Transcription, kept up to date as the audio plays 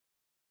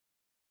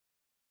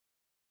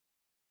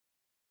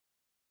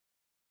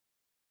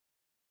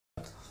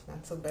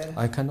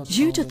I cannot.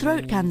 Due to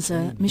throat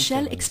cancer,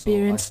 Michel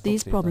experienced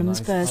these problems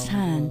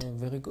firsthand.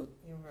 Very good.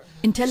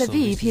 In Tel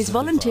Aviv, he is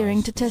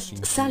volunteering to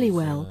test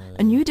Saliwell,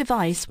 a new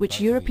device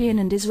which European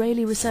and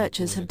Israeli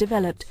researchers have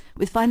developed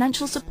with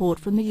financial support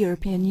from the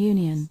European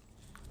Union.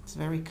 It's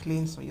very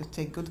clean, so you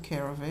take good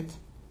care of it.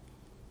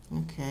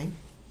 Okay.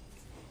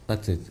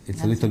 That's it.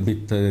 It's a little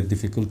bit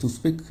difficult to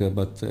speak,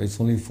 but it's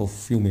only for a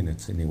few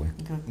minutes anyway.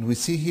 Good. We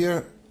see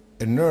here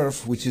a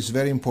nerve which is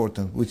very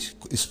important, which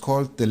is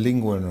called the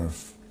lingual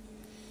nerve.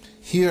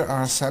 Here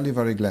are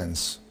salivary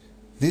glands.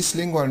 This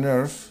lingual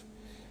nerve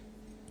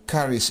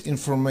carries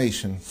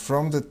information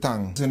from the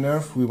tongue. The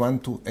nerve we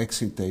want to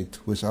excitate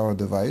with our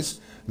device.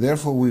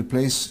 Therefore, we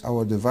place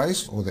our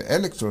device, or the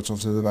electrodes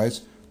of the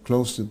device,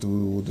 close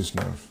to this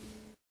nerve.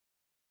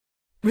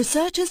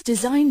 Researchers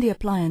designed the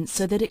appliance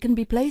so that it can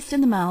be placed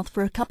in the mouth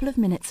for a couple of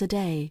minutes a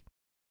day,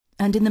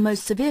 and in the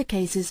most severe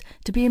cases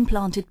to be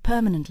implanted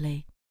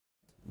permanently.